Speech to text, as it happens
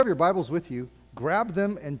have your Bibles with you, grab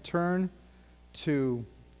them and turn to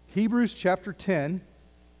Hebrews chapter 10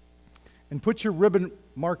 and put your ribbon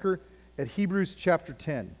marker at Hebrews chapter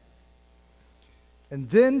 10. And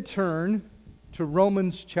then turn to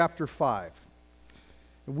Romans chapter 5.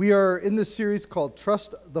 We are in this series called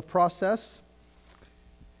Trust the Process.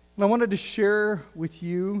 And I wanted to share with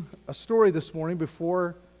you a story this morning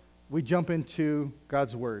before we jump into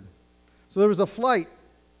God's Word. So there was a flight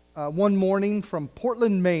one morning from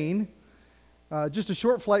Portland, Maine, just a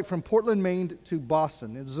short flight from Portland, Maine to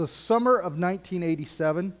Boston. It was the summer of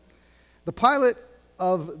 1987. The pilot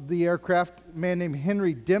of the aircraft, a man named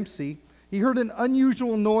Henry Dempsey, he heard an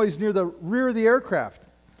unusual noise near the rear of the aircraft.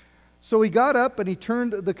 So he got up and he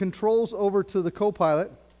turned the controls over to the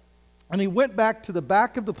co-pilot, and he went back to the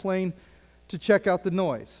back of the plane to check out the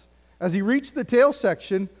noise. As he reached the tail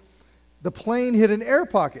section, the plane hit an air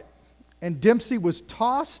pocket, and Dempsey was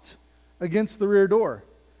tossed against the rear door.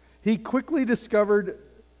 He quickly discovered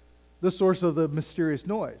the source of the mysterious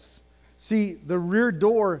noise. See, the rear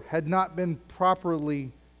door had not been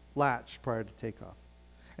properly latched prior to takeoff.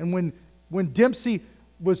 And when Dempsey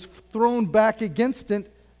was thrown back against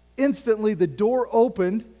it, instantly the door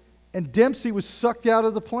opened and Dempsey was sucked out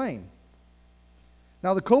of the plane.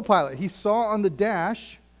 Now the co-pilot, he saw on the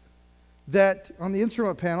dash, that on the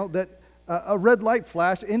instrument panel, that a red light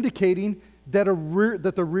flashed indicating that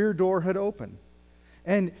the rear door had opened.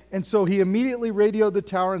 And so he immediately radioed the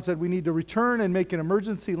tower and said, "We need to return and make an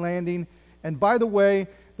emergency landing. And by the way,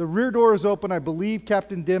 the rear door is open. I believe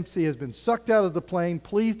Captain Dempsey has been sucked out of the plane.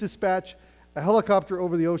 Please dispatch a helicopter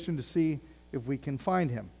over the ocean to see if we can find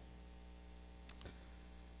him."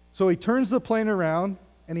 So he turns the plane around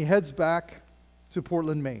and he heads back to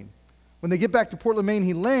Portland, Maine. When they get back to Portland, Maine,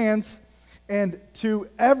 he lands, and to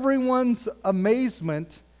everyone's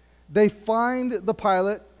amazement, they find the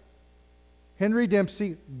pilot, Henry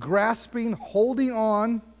Dempsey, grasping, holding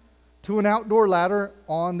on to an outdoor ladder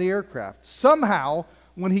on the aircraft. Somehow,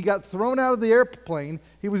 when he got thrown out of the airplane,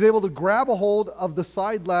 he was able to grab a hold of the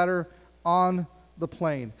side ladder on the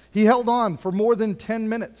plane. He held on for more than 10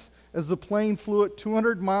 minutes as the plane flew at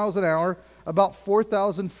 200 miles an hour, about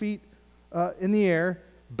 4,000 feet in the air,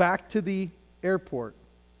 back to the airport.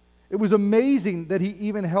 It was amazing that he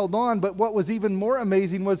even held on, but what was even more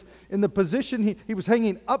amazing was in the position he was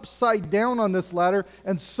hanging upside down on this ladder,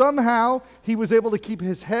 and somehow he was able to keep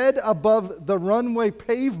his head above the runway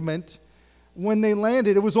pavement when they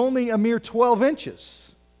landed. It was only a mere 12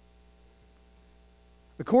 inches.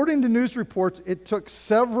 According to news reports, it took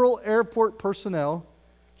several airport personnel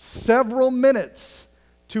several minutes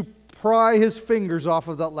to pry his fingers off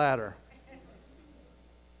of that ladder.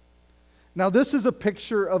 Now, this is a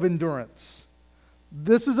picture of endurance.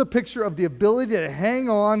 This is a picture of the ability to hang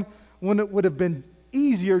on when it would have been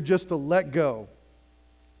easier just to let go.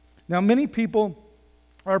 Now, many people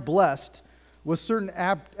are blessed with certain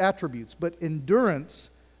attributes, but endurance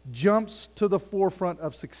jumps to the forefront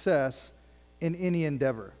of success in any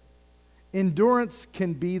endeavor. Endurance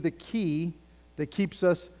can be the key that keeps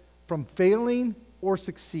us from failing or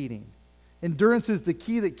succeeding. Endurance is the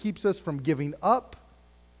key that keeps us from giving up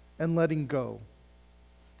and letting go.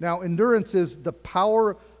 Now, endurance is the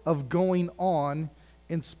power of going on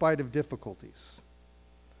in spite of difficulties.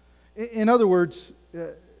 In other words,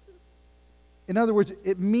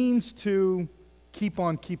 it means to keep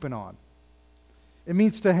on keeping on. It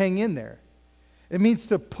means to hang in there. It means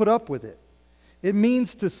to put up with it. It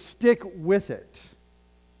means to stick with it.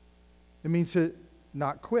 It means to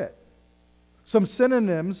not quit. Some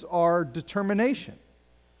synonyms are determination,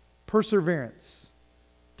 perseverance,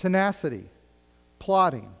 tenacity,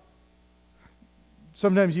 plodding.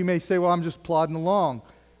 Sometimes you may say, "Well, I'm just plodding along."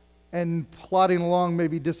 And plodding along may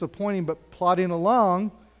be disappointing, but plodding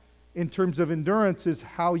along in terms of endurance is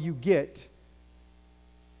how you get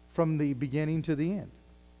from the beginning to the end.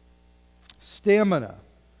 Stamina,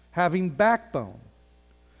 having backbone.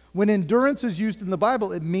 When endurance is used in the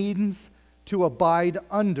Bible, it means to abide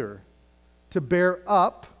under, to bear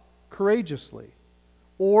up courageously,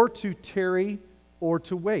 or to tarry or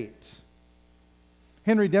to wait.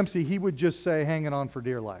 Henry Dempsey, he would just say, "hanging on for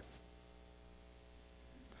dear life."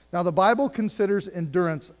 Now, the Bible considers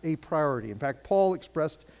endurance a priority. In fact, Paul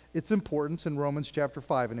expressed its importance in Romans chapter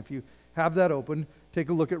 5. And if you have that open, take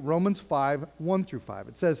a look at Romans 5, 1 through 5.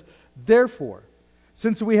 It says, "Therefore,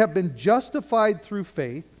 since we have been justified through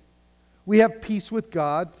faith, we have peace with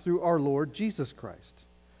God through our Lord Jesus Christ,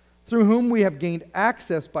 through whom we have gained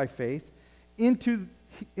access by faith into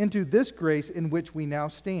this grace in which we now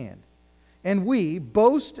stand. And we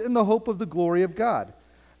boast in the hope of the glory of God.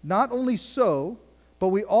 Not only so, but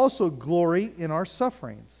we also glory in our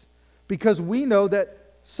sufferings, because we know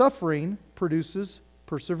that suffering produces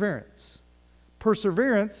perseverance.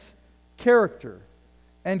 Perseverance, character.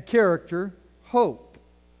 And character, hope.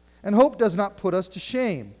 And hope does not put us to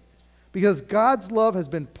shame, because God's love has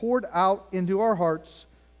been poured out into our hearts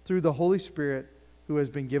through the Holy Spirit who has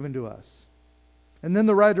been given to us. And then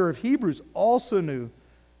the writer of Hebrews also knew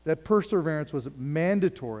that perseverance was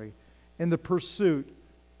mandatory in the pursuit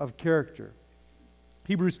of character.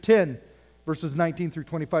 Hebrews 10, verses 19 through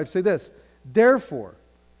 25 say this: Therefore,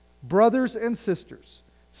 brothers and sisters,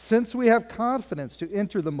 since we have confidence to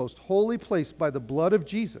enter the most holy place by the blood of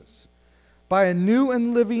Jesus, by a new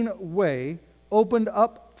and living way opened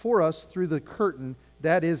up for us through the curtain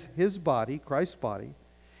that is his body, Christ's body,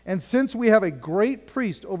 and since we have a great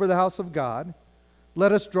priest over the house of God,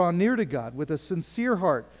 let us draw near to God with a sincere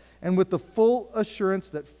heart and with the full assurance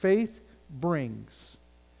that faith brings,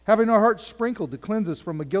 having our hearts sprinkled to cleanse us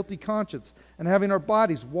from a guilty conscience, and having our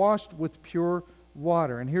bodies washed with pure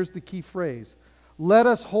water. And here's the key phrase: let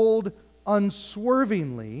us hold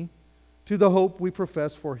unswervingly to the hope we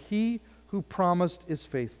profess, for he who promised is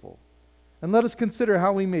faithful. And let us consider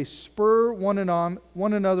how we may spur one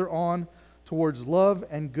another on towards love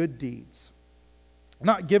and good deeds,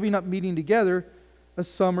 not giving up meeting together as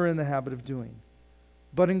some are in the habit of doing,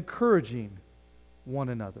 but encouraging one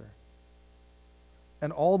another,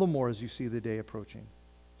 and all the more as you see the day approaching.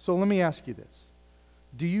 So let me ask you this: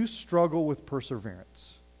 do you struggle with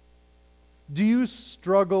perseverance? Do you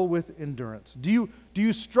struggle with endurance? Do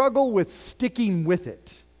you struggle with sticking with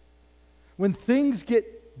it? When things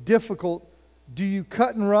get difficult, do you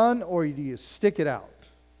cut and run, or do you stick it out?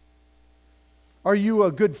 Are you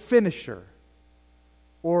a good finisher,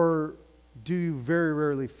 or do you very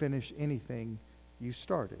rarely finish anything you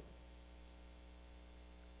started?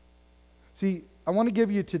 See, I want to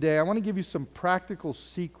give you some practical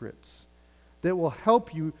secrets that will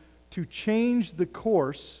help you to change the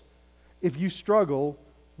course if you struggle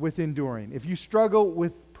with enduring, if you struggle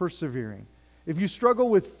with persevering, if you struggle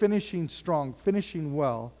with finishing strong, finishing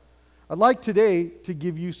well. I'd like today to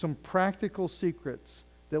give you some practical secrets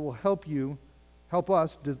that will help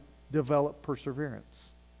us develop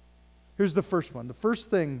perseverance. Here's the first one. The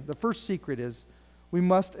first secret is we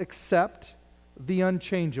must accept the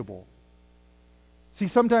unchangeable. See,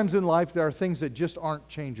 sometimes in life there are things that just aren't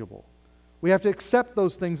changeable. We have to accept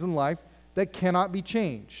those things in life that cannot be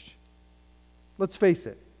changed. Let's face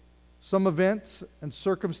it, some events and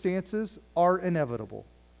circumstances are inevitable.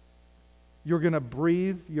 You're going to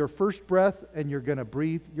breathe your first breath and you're going to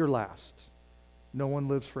breathe your last. No one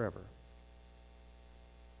lives forever.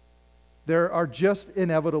 There are just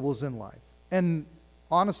inevitables in life. And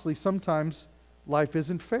honestly, sometimes life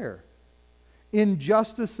isn't fair.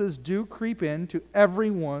 Injustices do creep into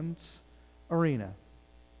everyone's arena.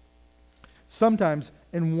 Sometimes,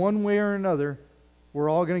 in one way or another, we're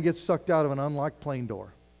all going to get sucked out of an unlocked plane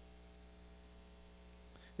door.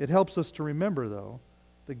 It helps us to remember, though,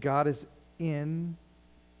 that God is in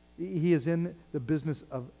the business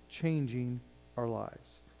of changing our lives.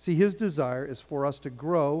 See, His desire is for us to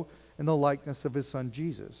grow in the likeness of His Son,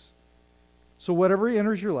 Jesus. So whatever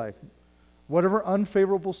enters your life, whatever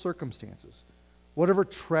unfavorable circumstances, whatever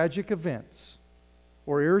tragic events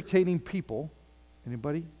or irritating people,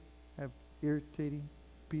 anybody have irritating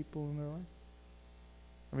people in their life?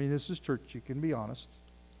 I mean, this is church. You can be honest.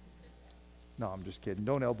 No, I'm just kidding.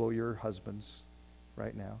 Don't elbow your husbands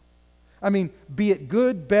right now. I mean, be it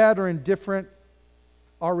good, bad, or indifferent,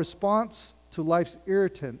 our response to life's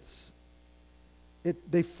irritants,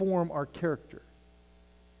 they form our character.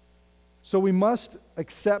 So we must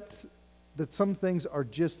accept that some things are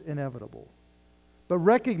just inevitable. But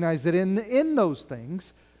recognize that in those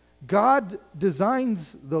things, God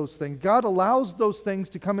designs those things. God allows those things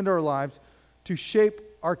to come into our lives to shape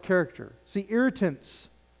our character. See, irritants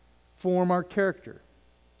form our character.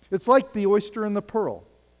 It's like the oyster and the pearl.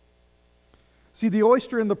 See, the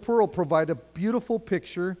oyster and the pearl provide a beautiful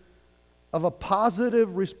picture of a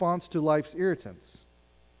positive response to life's irritants.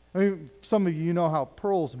 I mean, some of you know how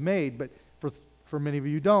pearl's made, but for many of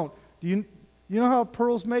you don't. Do you know how a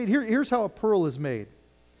pearl's made? Here's how a pearl is made.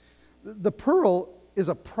 The pearl is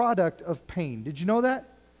a product of pain. Did you know that?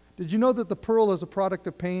 Did you know that the pearl is a product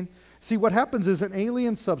of pain? See, what happens is an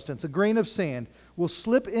alien substance, a grain of sand, will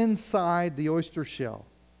slip inside the oyster shell.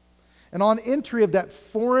 And on entry of that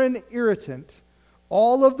foreign irritant,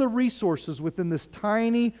 all of the resources within this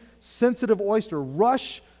tiny, sensitive oyster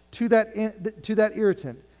rush to that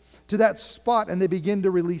irritant, to that spot, and they begin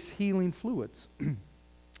to release healing fluids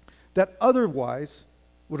that otherwise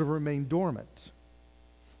would have remained dormant.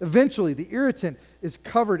 Eventually, the irritant is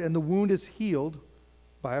covered and the wound is healed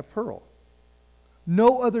by a pearl.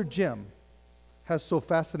 No other gem has so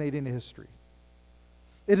fascinating a history.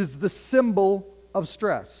 It is the symbol of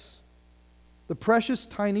stress. The precious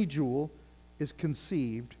tiny jewel is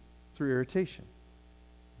conceived through irritation,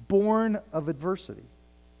 born of adversity.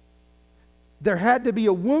 There had to be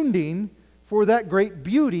a wounding for that great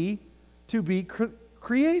beauty to be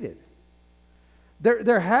created.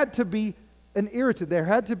 There had to be an irritant. There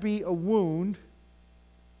had to be a wound,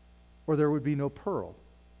 or there would be no pearl.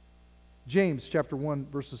 James chapter 1,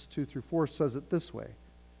 verses 2 through 4 says it this way.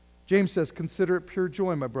 James says, "Consider it pure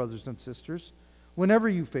joy, my brothers and sisters, whenever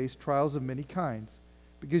you face trials of many kinds,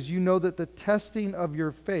 because you know that the testing of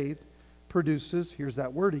your faith produces," here's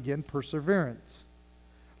that word again, perseverance.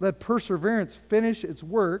 "Let perseverance finish its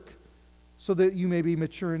work so that you may be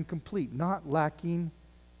mature and complete, not lacking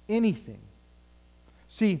anything."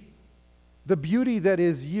 See, the beauty that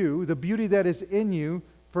is you, the beauty that is in you,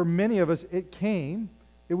 for many of us,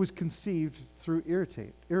 it was conceived through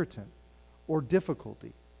irritant, or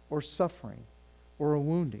difficulty, or suffering, or a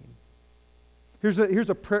wounding. Here's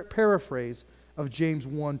a paraphrase of James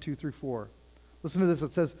 1, 2 through 4. Listen to this.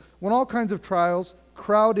 It says, "When all kinds of trials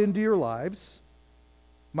crowd into your lives,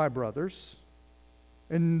 my brothers,"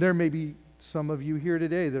 and there may be some of you here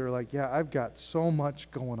today that are like, "Yeah, I've got so much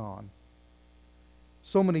going on.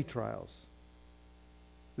 So many trials."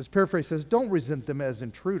 This paraphrase says, "Don't resent them as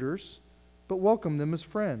intruders, but welcome them as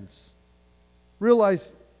friends.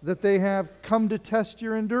 Realize that they have come to test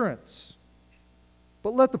your endurance.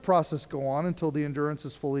 But let the process go on until the endurance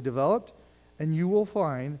is fully developed, and you will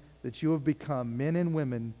find that you have become men and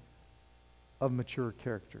women of mature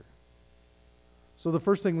character." So the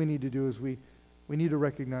first thing we need to do is we need to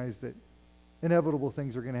recognize that inevitable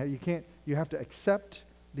things are going to happen. You have to accept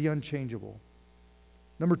the unchangeable.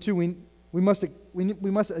 Number two, we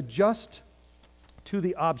must adjust to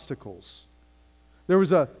the obstacles. There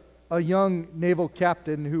was a young naval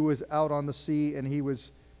captain who was out on the sea, and he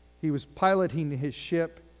was piloting his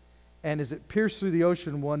ship, and as it pierced through the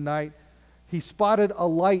ocean one night, he spotted a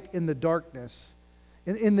light in the darkness.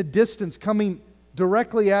 In the distance, coming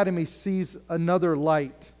directly at him, he sees another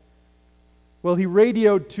light. Well, he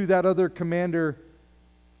radioed to that other commander,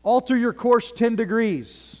 "Alter your course 10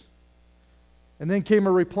 degrees. And then came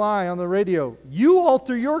a reply on the radio, "You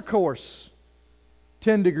alter your course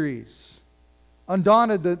 10 degrees.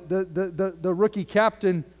 Undaunted, the rookie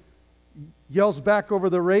captain yells back over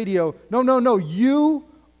the radio, No, you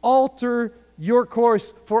alter your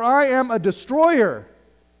course, for I am a destroyer."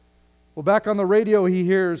 Well, back on the radio he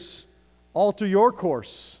hears, "Alter your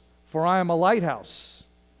course, for I am a lighthouse."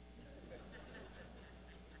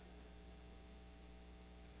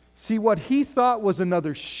 See, what he thought was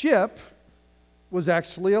another ship was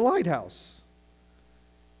actually a lighthouse.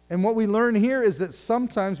 And what we learn here is that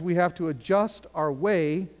sometimes we have to adjust our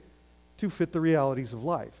way to fit the realities of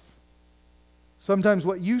life. Sometimes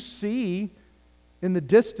what you see in the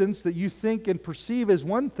distance that you think and perceive as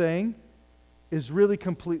one thing is really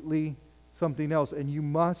completely something else, and you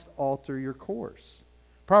must alter your course.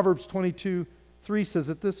 Proverbs 22:3 says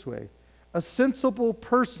it this way, "A sensible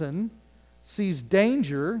person sees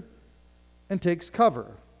danger and takes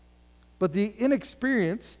cover, but the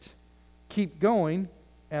inexperienced keep going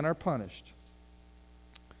and are punished."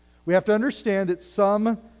 We have to understand that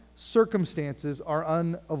some circumstances are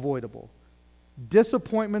unavoidable.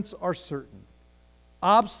 Disappointments are certain.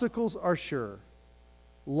 Obstacles are sure.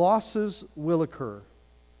 Losses will occur.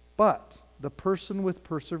 But the person with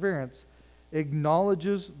perseverance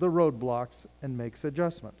acknowledges the roadblocks and makes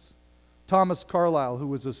adjustments. Thomas Carlyle, who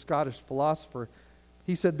was a Scottish philosopher,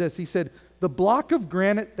 he said this. He said, "The block of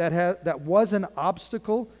granite that was an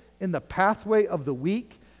obstacle in the pathway of the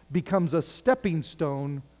weak becomes a stepping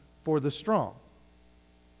stone for the strong."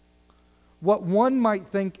 What one might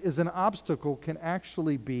think is an obstacle can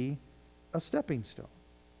actually be a stepping stone.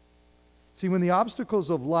 See, when the obstacles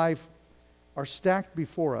of life are stacked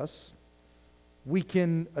before us, we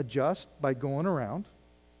can adjust by going around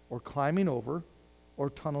or climbing over or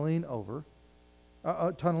tunneling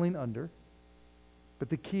under. But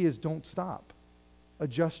the key is don't stop.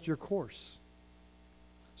 Adjust your course.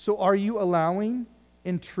 So are you allowing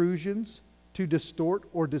intrusions to distort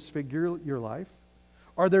or disfigure your life?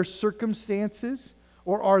 Are there circumstances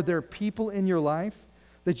or are there people in your life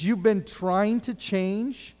that you've been trying to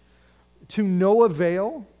change to no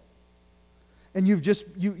avail? And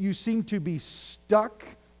you seem to be stuck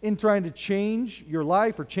in trying to change your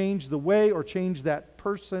life or change the way or change that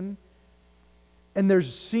person, and there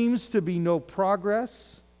seems to be no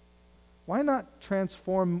progress. Why not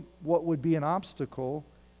transform what would be an obstacle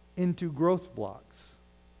into growth blocks?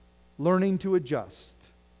 Learning to adjust,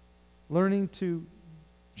 learning to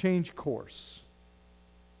change course.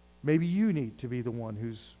 Maybe you need to be the one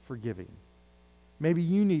who's forgiving. Maybe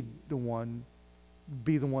you need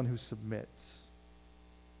be the one who submits.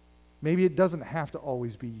 Maybe it doesn't have to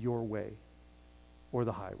always be your way or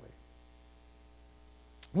the highway.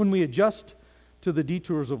 When we adjust to the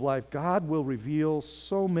detours of life, God will reveal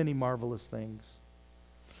so many marvelous things.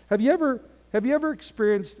 Have you ever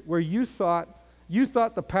experienced where you thought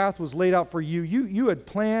the path was laid out for you? You had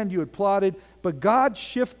planned, you had plotted, but God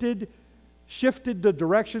shifted the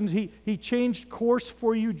directions. He changed course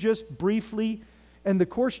for you just briefly, and the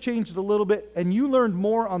course changed a little bit, and you learned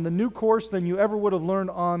more on the new course than you ever would have learned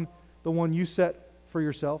on the one you set for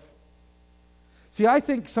yourself. See, I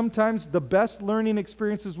think sometimes the best learning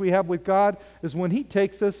experiences we have with God is when He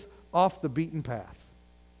takes us off the beaten path.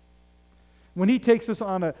 When He takes us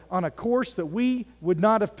on a course that we would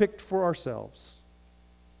not have picked for ourselves.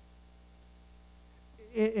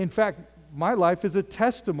 In fact, my life is a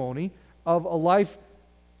testimony of a life,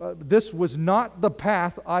 this was not the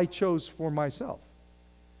path I chose for myself.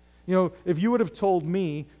 You know, if you would have told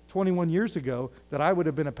me 21 years ago that I would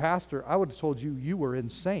have been a pastor, I would have told you you were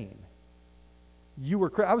insane.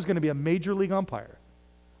 I was going to be a major league umpire.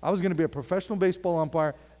 I was going to be a professional baseball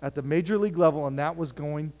umpire at the major league level, and that was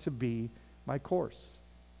going to be my course.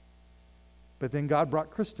 But then God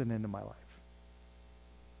brought Kristen into my life.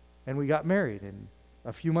 And we got married, and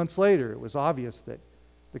a few months later, it was obvious that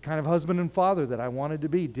the kind of husband and father that I wanted to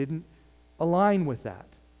be didn't align with that.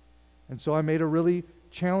 And so I made a really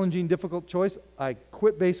challenging, difficult choice. I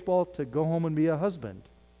quit baseball to go home and be a husband.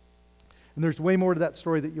 And there's way more to that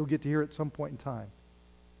story that you'll get to hear at some point in time.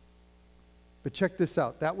 But check this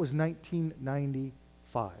out. That was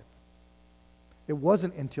 1995. It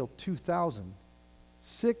wasn't until 2000,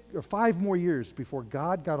 5 more years before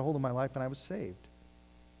God got a hold of my life and I was saved.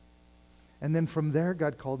 And then from there,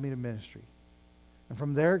 God called me to ministry. And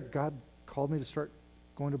from there, God called me to start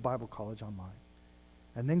going to Bible college online.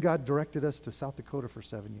 And then God directed us to South Dakota for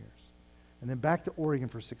 7 years. And then back to Oregon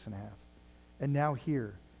for 6.5. And now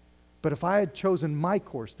here. But if I had chosen my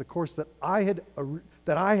course, the course that I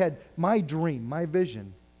had, my dream, my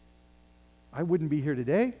vision, I wouldn't be here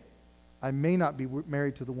today. I may not be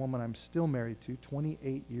married to the woman I'm still married to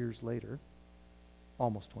 28 years later.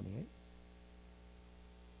 Almost 28.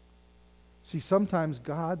 See, sometimes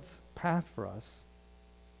God's path for us,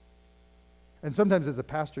 and sometimes as a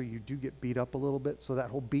pastor you do get beat up a little bit, so that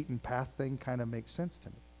whole beaten path thing kind of makes sense to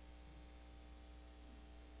me.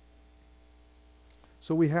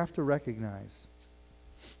 So we have to recognize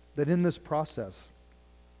that in this process,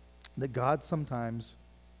 that God sometimes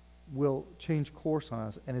will change course on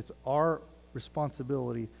us, and it's our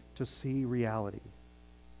responsibility to see reality.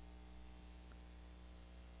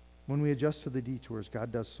 When we adjust to the detours,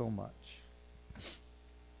 God does so much.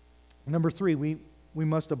 Number 3, we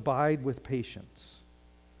must abide with patience.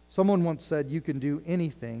 Someone once said, you can do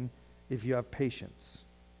anything if you have patience.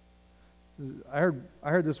 I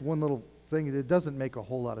heard this one little thing that doesn't make a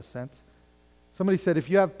whole lot of sense. Somebody said, if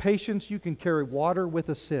you have patience, you can carry water with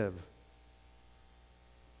a sieve.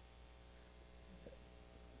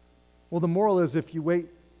 Well, the moral is if you wait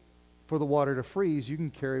for the water to freeze, you can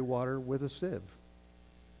carry water with a sieve.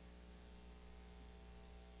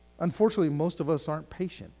 Unfortunately, most of us aren't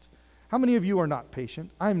patient. How many of you are not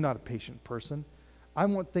patient? I'm not a patient person. I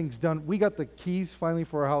want things done. We got the keys finally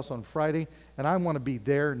for our house on Friday, and I want to be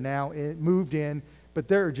there now, moved in, but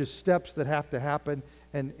there are just steps that have to happen,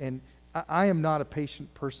 and I am not a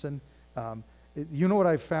patient person. You know what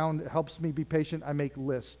I've found helps me be patient? I make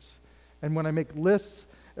lists. And when I make lists,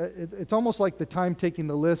 it's almost like the time taking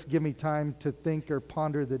the list give me time to think or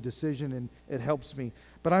ponder the decision, and it helps me.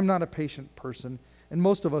 But I'm not a patient person, and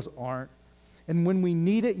most of us aren't. And when we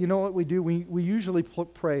need it, you know what we do? We usually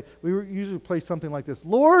pray. We usually pray something like this: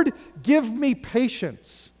 Lord, give me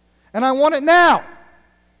patience, and I want it now.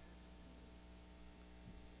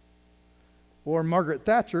 Or Margaret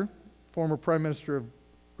Thatcher, former Prime Minister of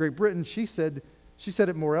Great Britain, she said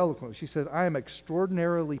it more eloquently. She said, I am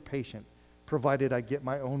extraordinarily patient, provided I get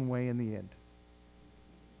my own way in the end.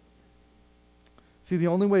 See, the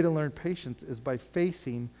only way to learn patience is by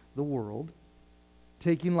facing the world,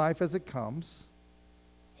 taking life as it comes,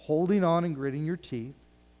 holding on and gritting your teeth,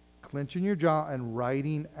 clenching your jaw, and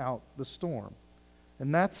riding out the storm.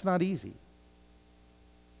 And that's not easy.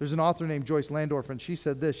 There's an author named Joyce Landorf, and she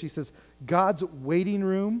said this. She says, God's waiting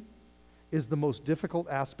room is the most difficult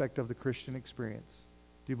aspect of the Christian experience.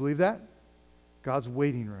 Do you believe that? God's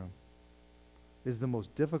waiting room is the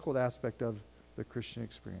most difficult aspect of the Christian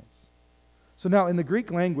experience. So now, in the Greek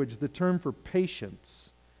language, the term for patience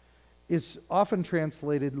is often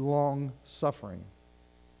translated long suffering.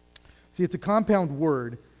 See, it's a compound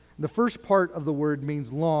word The first part of the word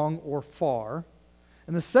means long or far,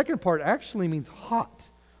 and the second part actually means hot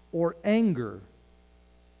or anger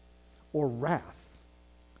or wrath.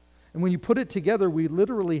 And when you put it together, we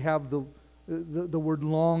literally have the word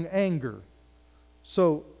long anger.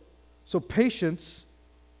 So patience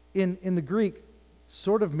in the Greek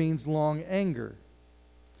sort of means long anger.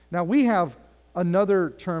 Now we have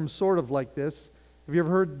another term sort of like this. Have you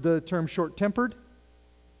ever heard the term short-tempered?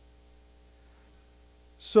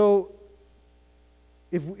 So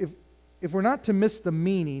if we're not to miss the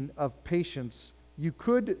meaning of patience, you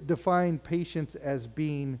could define patience as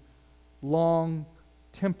being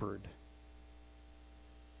long-tempered.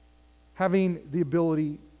 Having the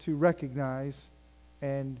ability to recognize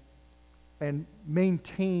and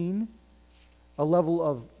maintain a level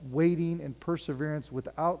of waiting and perseverance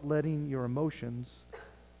without letting your emotions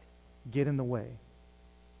get in the way.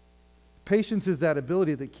 Patience is that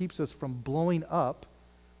ability that keeps us from blowing up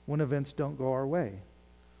when events don't go our way,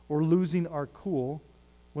 or losing our cool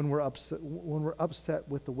when we're upset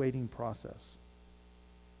with the waiting process.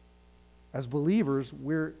 As believers,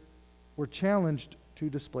 we're challenged to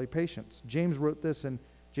display patience. James wrote this in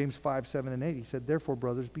James 5, 7, and 8. He said, "Therefore,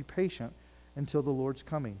 brothers, be patient until the Lord's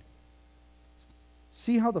coming.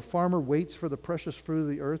 See how the farmer waits for the precious fruit of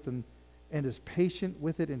the earth and is patient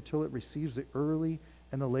with it until it receives the early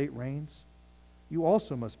and the late rains? You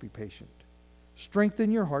also must be patient.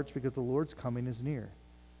 Strengthen your hearts because the Lord's coming is near."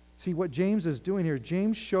 See, what James is doing here,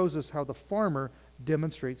 James shows us how the farmer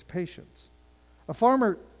demonstrates patience. A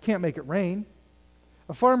farmer can't make it rain.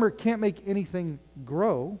 A farmer can't make anything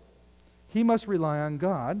grow. He must rely on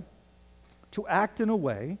God to act in a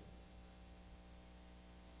way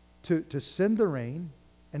to send the rain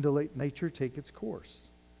and to let nature take its course.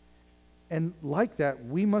 And like that,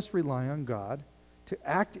 we must rely on God to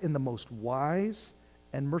act in the most wise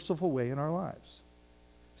and merciful way in our lives.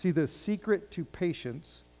 See, the secret to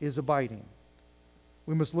patience is abiding.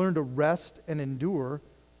 We must learn to rest and endure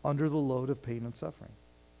under the load of pain and suffering.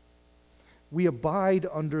 We abide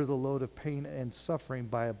under the load of pain and suffering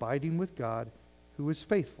by abiding with God, who is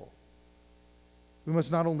faithful. We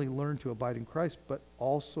must not only learn to abide in Christ, but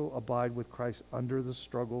also abide with Christ under the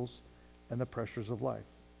struggles and the pressures of life.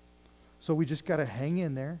 So we just got to hang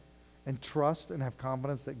in there and trust and have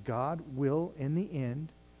confidence that God will, in the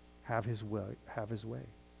end, have His way.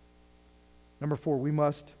 Number 4, we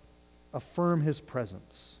must affirm His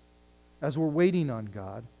presence. As we're waiting on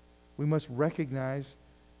God, we must recognize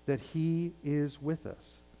that He is with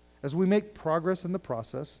us. As we make progress in the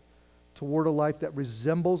process toward a life that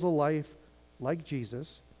resembles a life like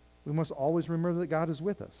Jesus, we must always remember that God is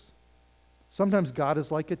with us. Sometimes God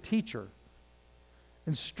is like a teacher,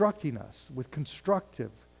 instructing us with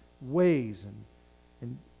constructive ways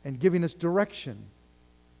and giving us direction,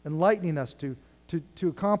 enlightening us to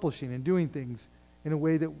accomplishing and doing things in a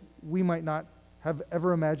way that we might not have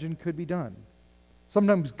ever imagined could be done.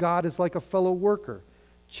 Sometimes God is like a fellow worker,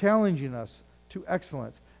 challenging us to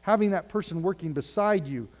excellence, having that person working beside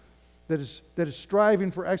you that is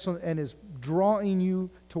striving for excellence and is drawing you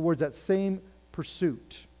towards that same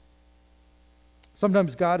pursuit.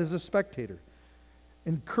 Sometimes God is a spectator,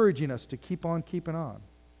 encouraging us to keep on keeping on.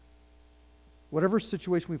 Whatever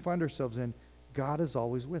situation we find ourselves in, God is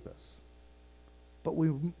always with us. But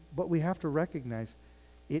we have to recognize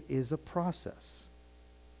it is a process.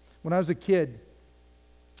 When I was a kid,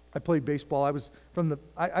 I played baseball.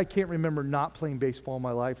 I can't remember not playing baseball in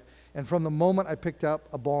my life. And from the moment I picked up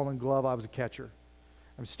a ball and glove, I was a catcher.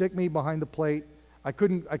 I would stick me behind the plate. I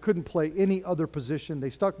couldn't play any other position. They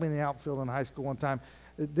stuck me in the outfield in high school one time.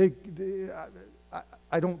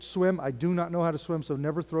 I don't swim. I do not know how to swim, so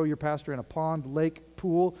never throw your pastor in a pond, lake,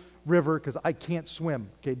 pool, river, because I can't swim.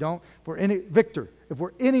 Okay,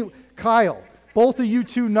 Kyle, both of you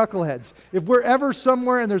two knuckleheads, if we're ever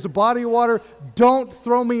somewhere and there's a body of water, don't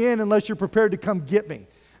throw me in unless you're prepared to come get me,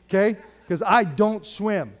 okay? Because I don't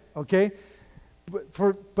swim, okay?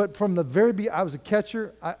 But from the very beginning, I was a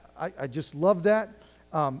catcher. I just loved that.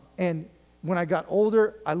 And when I got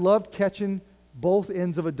older, I loved catching both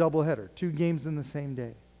ends of a doubleheader, 2 games in the same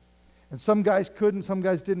day. And some guys couldn't, some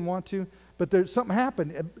guys didn't want to, but something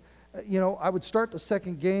happened. I would start the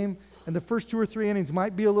second game, and the first 2 or 3 innings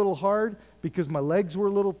might be a little hard because my legs were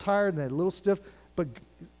a little tired and a little stiff, but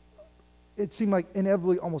it seemed like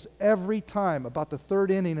inevitably almost every time, about the 3rd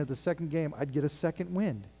inning of the second game, I'd get a second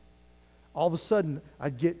wind. All of a sudden,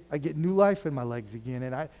 I'd get new life in my legs again,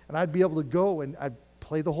 and I'd be able to go and I'd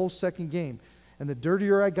play the whole second game. And the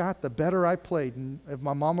dirtier I got, the better I played. And if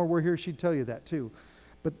my mama were here, she'd tell you that too.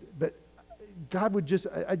 But God would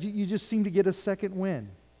you just seem to get a second win.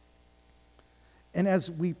 And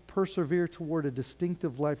as we persevere toward a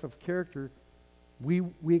distinctive life of character, we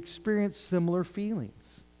experience similar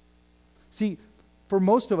feelings. See, for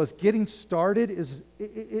most of us, getting started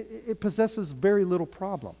it possesses very little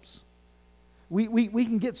problems. We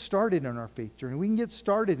can get started in our faith journey. We can get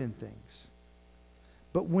started in things.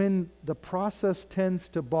 But when the process tends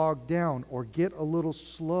to bog down or get a little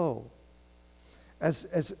slow,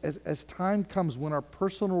 as time comes when our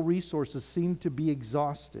personal resources seem to be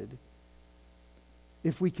exhausted,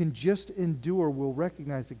 if we can just endure, we'll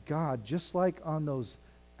recognize that God, just like on those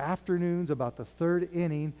afternoons about the third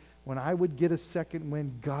inning, when I would get a second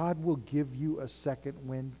wind, God will give you a second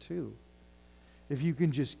wind too. If you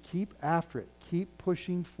can just keep after it, keep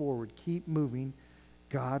pushing forward, keep moving,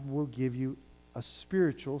 God will give you a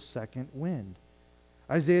spiritual second wind.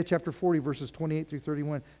 Isaiah chapter 40, verses 28 through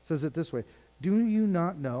 31 says it this way: Do you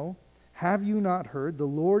not know? Have you not heard? The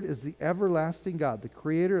Lord is the everlasting God, the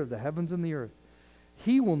creator of the heavens and the earth.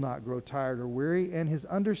 He will not grow tired or weary, and his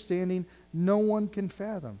understanding no one can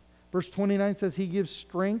fathom. Verse 29 says, He gives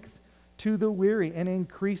strength to the weary and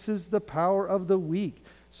increases the power of the weak.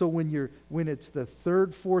 So when it's the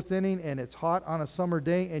third, fourth inning and it's hot on a summer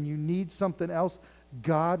day and you need something else,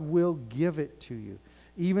 God will give it to you.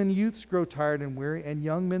 Even youths grow tired and weary, and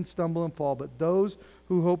young men stumble and fall, but those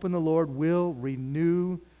who hope in the Lord will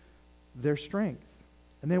renew their strength.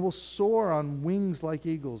 And they will soar on wings like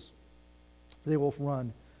eagles. They will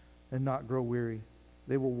run and not grow weary.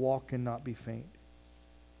 They will walk and not be faint.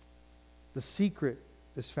 The secret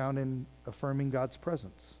is found in affirming God's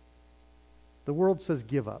presence. The world says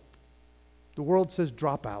give up. The world says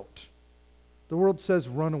drop out. The world says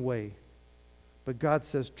run away. But God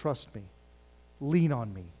says trust me. Lean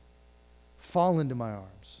on me. Fall into my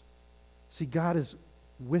arms. See, God is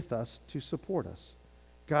with us to support us.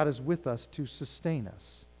 God is with us to sustain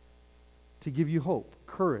us, to give you hope,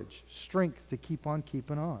 courage, strength to keep on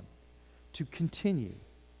keeping on, to continue.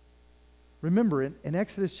 Remember, in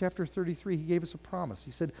Exodus chapter 33, He gave us a promise. He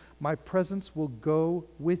said, my presence will go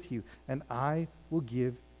with you, and I will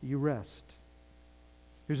give you rest.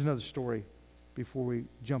 Here's another story before we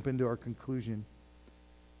jump into our conclusion.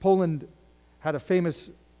 Poland had a famous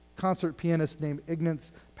concert pianist named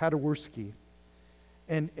Ignaz Paderewski,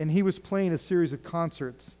 and he was playing a series of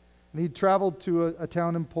concerts. And he traveled to a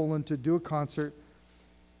town in Poland to do a concert.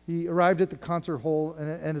 He arrived at the concert hall,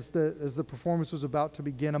 and as the performance was about to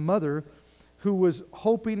begin, a mother who was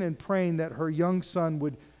hoping and praying that her young son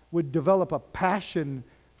would develop a passion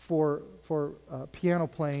for piano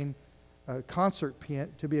playing,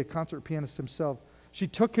 to be a concert pianist himself. She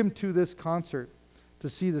took him to this concert to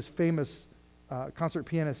see this famous concert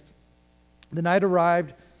pianist. The night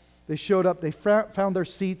arrived. They showed up. They found their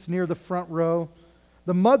seats near the front row.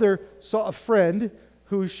 The mother saw a friend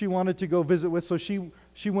who she wanted to go visit with, so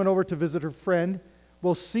she went over to visit her friend.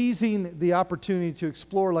 Well, seizing the opportunity to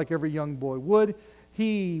explore like every young boy would,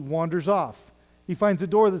 he wanders off. He finds a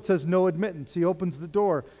door that says no admittance. He opens the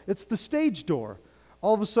door. It's the stage door.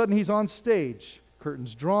 All of a sudden, he's on stage.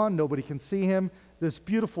 Curtains drawn. Nobody can see him. This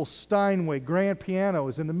beautiful Steinway grand piano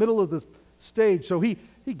is in the middle of the stage. So he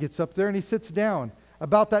gets up there and he sits down.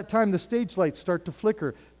 About that time, the stage lights start to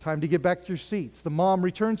flicker. Time to get back to your seats. The mom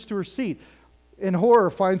returns to her seat. In horror,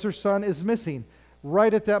 finds her son is missing.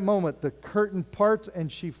 Right at that moment, the curtain parts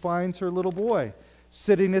and she finds her little boy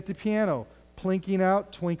sitting at the piano, plinking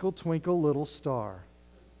out Twinkle, Twinkle, Little Star.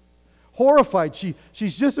 Horrified,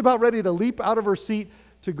 she's just about ready to leap out of her seat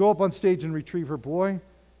to go up on stage and retrieve her boy.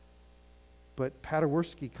 But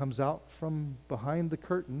Paderewski comes out from behind the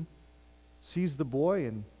curtain, sees the boy,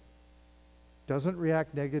 and doesn't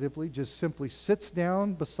react negatively, just simply sits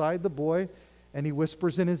down beside the boy, and he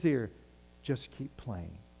whispers in his ear, just keep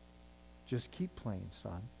playing. Just keep playing,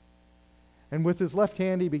 son. And with his left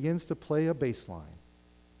hand, he begins to play a bass line.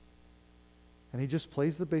 And he just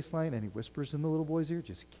plays the bass line, and he whispers in the little boy's ear,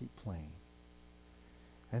 just keep playing.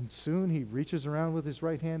 And soon he reaches around with his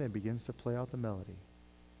right hand and begins to play out the melody.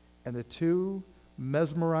 And the two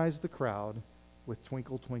mesmerize the crowd with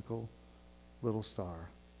Twinkle, Twinkle, Little Star.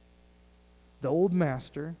 The old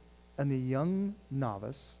master and the young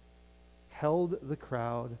novice held the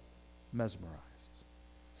crowd mesmerized.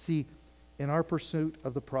 See, in our pursuit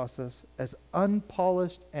of the process, as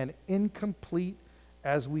unpolished and incomplete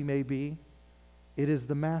as we may be, it is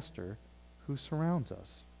the master who surrounds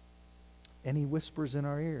us. And he whispers in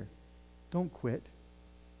our ear, don't quit,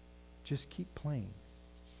 just keep playing.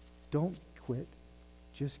 Don't quit,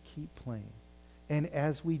 just keep playing. And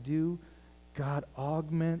as we do, God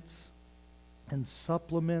augments and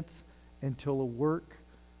supplements until a work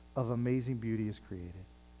of amazing beauty is created.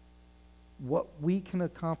 What we can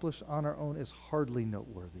accomplish on our own is hardly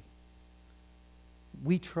noteworthy.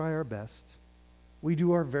 We try our best. We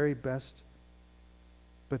do our very best.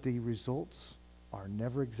 But the results are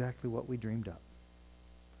never exactly what we dreamed up.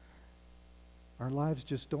 Our lives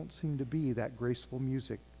just don't seem to be that graceful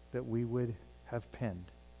music that we would have penned.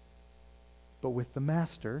 But with the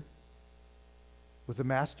Master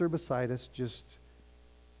beside us, just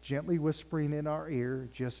gently whispering in our ear,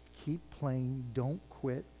 just keep playing, don't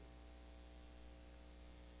quit.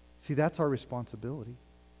 See, that's our responsibility.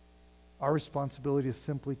 Our responsibility is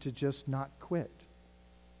simply to just not quit.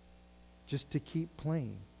 Just to keep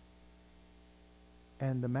playing.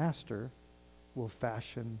 And the Master will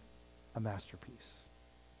fashion a masterpiece.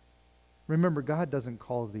 Remember, God doesn't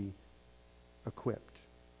call the equipped.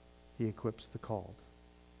 He equips the called.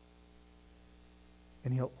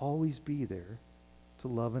 And He'll always be there to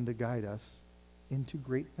love and to guide us into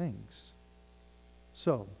great things.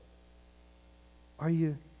 So, are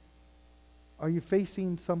you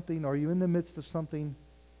facing something? Are you in the midst of something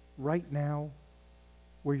right now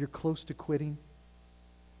where you're close to quitting?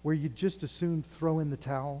 Where you just as soon throw in the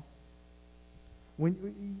towel?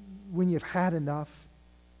 When you've had enough?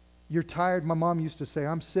 You're tired. My mom used to say,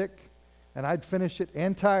 I'm sick, and I'd finish it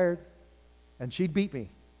and tired, and she'd beat me.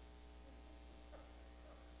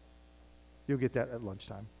 You'll get that at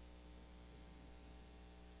lunchtime.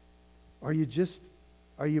 Are you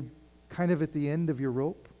kind of at the end of your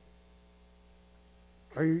rope?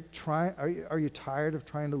 Are you tired of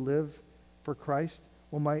trying to live for Christ?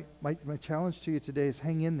 Well, my challenge to you today is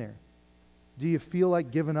hang in there. Do you feel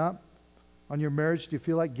like giving up on your marriage? Do you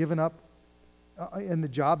feel like giving up in the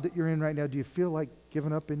job that you're in right now? Do you feel like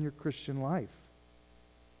giving up in your Christian life?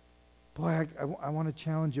 Boy, I want to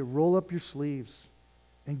challenge you. Roll up your sleeves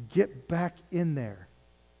and get back in there.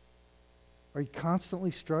 Are you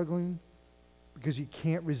constantly struggling because you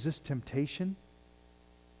can't resist temptation?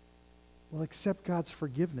 Well, accept God's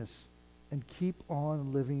forgiveness and keep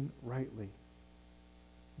on living rightly.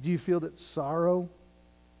 Do you feel that sorrow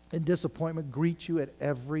and disappointment greet you at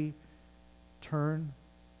every turn?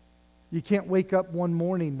 You can't wake up one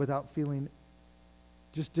morning without feeling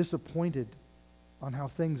just disappointed on how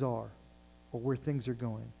things are or where things are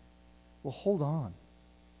going. Well, hold on.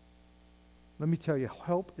 Let me tell you,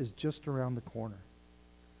 help is just around the corner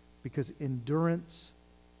because endurance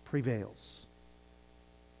prevails.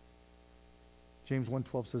 James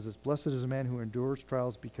 1:12 says this, "Blessed is a man who endures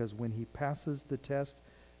trials, because when he passes the test,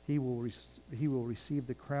 he will receive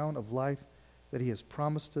the crown of life that He has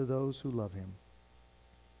promised to those who love Him."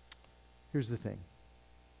 Here's the thing.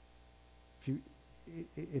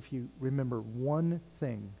 If you remember one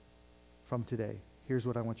thing from today, here's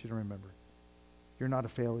what I want you to remember. You're not a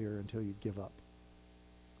failure until you give up.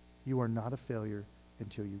 You are not a failure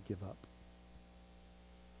until you give up.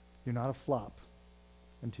 You're not a flop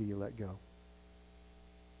until you let go.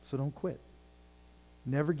 So don't quit.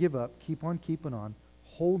 Never give up. Keep on keeping on.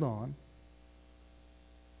 Hold on.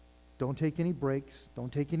 Don't take any breaks.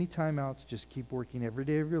 Don't take any timeouts. Just keep working every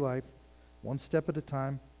day of your life, one step at a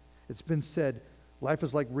time. It's been said, life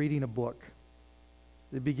is like reading a book.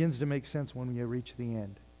 It begins to make sense when you reach the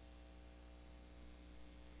end.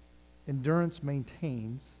 Endurance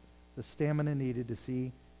maintains the stamina needed to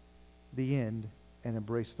see the end and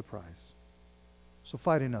embrace the prize. So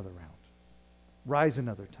fight another round. Rise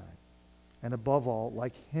another time. And above all,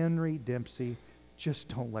 like Henry Dempsey, just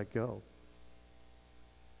don't let go.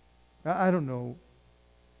 Now, I don't know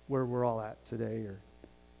where we're all at today,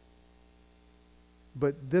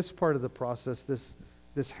 but this part of the process,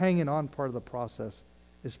 this hanging on part of the process,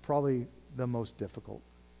 is probably the most difficult.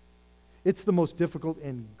 It's the most difficult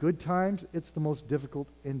in good times. It's the most difficult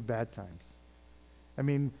in bad times. I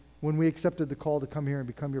mean, when we accepted the call to come here and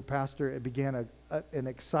become your pastor, it began an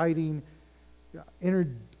exciting,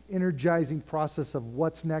 energizing process of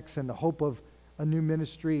what's next and the hope of a new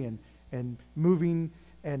ministry and moving,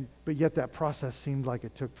 but yet that process seemed like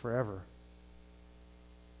it took forever.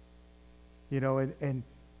 You know,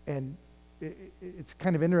 and it's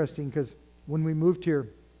kind of interesting because when we moved here,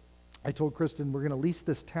 I told Kristen we're going to lease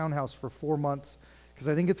this townhouse for 4 months because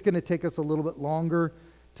I think it's going to take us a little bit longer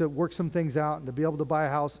to work some things out and to be able to buy a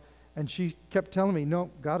house. And she kept telling me, no,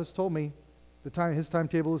 God has told me His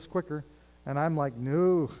timetable is quicker. And I'm like,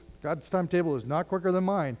 no, God's timetable is not quicker than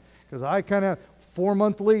mine because I kind of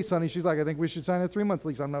 4-month lease, honey. She's like, I think we should sign a 3-month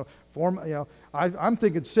lease. I'm I'm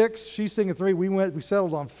thinking 6. She's thinking 3. We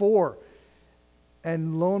settled on 4.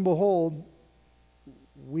 And lo and behold,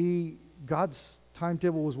 God's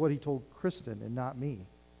timetable was what He told Kristen and not me.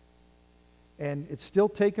 And it's still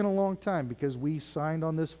taken a long time because we signed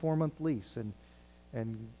on this 4-month lease,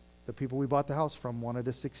 and the people we bought the house from wanted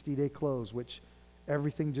a 60-day close, which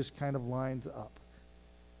everything just kind of lines up.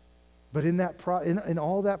 But in that in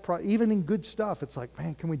all that even in good stuff, it's like,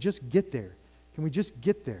 man, can we just get there? Can we just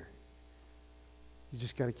get there? You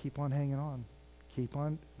just got to keep on hanging on. Keep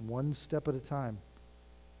on one step at a time.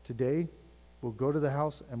 Today, we'll go to the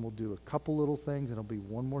house and we'll do a couple little things, and it'll be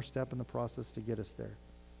one more step in the process to get us there.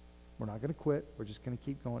 We're not going to quit. We're just going to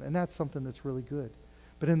keep going. And that's something that's really good.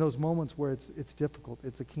 But in those moments where it's difficult,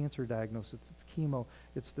 it's a cancer diagnosis, it's chemo,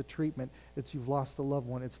 it's the treatment, it's you've lost a loved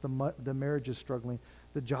one, it's the marriage is struggling,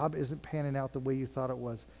 the job isn't panning out the way you thought it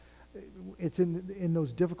was. It's in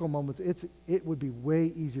those difficult moments, it would be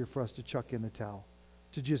way easier for us to chuck in the towel,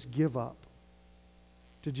 to just give up,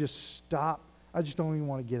 to just stop. I just don't even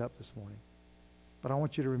want to get up this morning. But I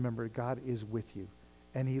want you to remember God is with you,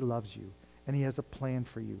 and He loves you, and He has a plan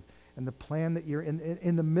for you. And the plan that you're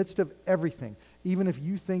in the midst of everything, even if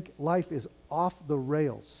you think life is off the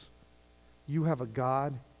rails, you have a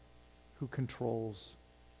God who controls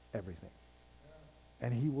everything.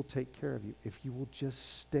 And He will take care of you if you will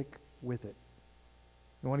just stick with it.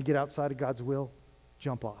 You want to get outside of God's will?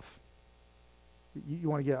 Jump off. You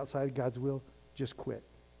want to get outside of God's will? Just quit.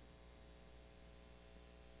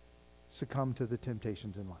 Succumb to the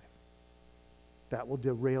temptations in life. That will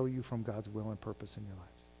derail you from God's will and purpose in your lives.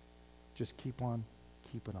 Just keep on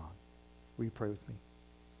keeping on. Will you pray with me?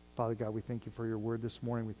 Father God, we thank you for your word this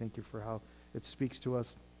morning. We thank you for how it speaks to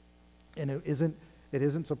us. And it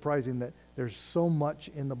isn't surprising that there's so much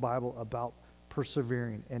in the Bible about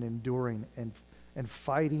persevering and enduring and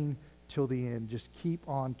fighting till the end. Just keep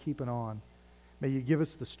on keeping on. May you give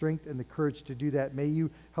us the strength and the courage to do that. May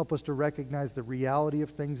you help us to recognize the reality of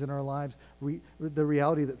things in our lives, the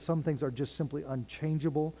reality that some things are just simply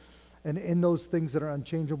unchangeable. And in those things that are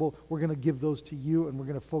unchangeable, we're going to give those to you, and we're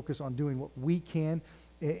going to focus on doing what we can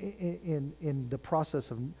in the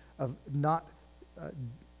process of not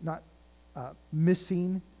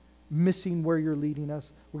missing where you're leading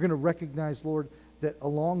us. We're going to recognize, Lord, that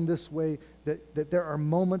along this way, that there are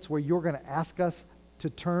moments where you're going to ask us to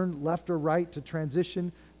turn left or right, to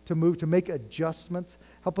transition, to move, to make adjustments.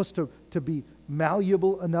 Help us to be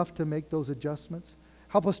malleable enough to make those adjustments.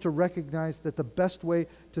 Help us to recognize that the best way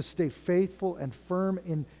to stay faithful and firm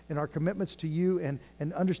in our commitments to you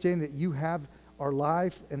and understanding that you have our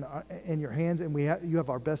life in your hands and you have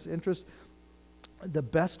our best interest. The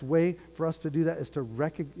best way for us to do that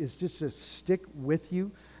is just to stick with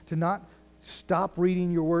you, to not stop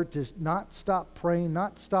reading your word, to not stop praying,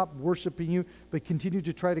 not stop worshiping you, but continue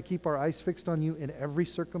to try to keep our eyes fixed on you in every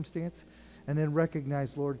circumstance. And then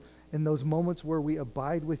recognize, Lord, in those moments where we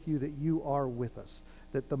abide with you, that you are with us.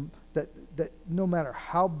 That no matter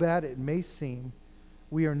how bad it may seem,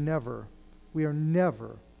 we are never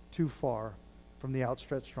too far from the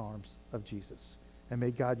outstretched arms of Jesus. And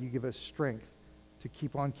may God, you give us strength to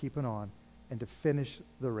keep on keeping on and to finish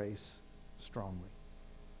the race strongly.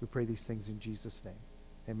 We pray these things in Jesus' name.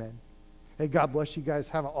 Amen. Hey, God bless you guys.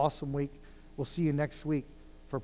 Have an awesome week. We'll see you next week.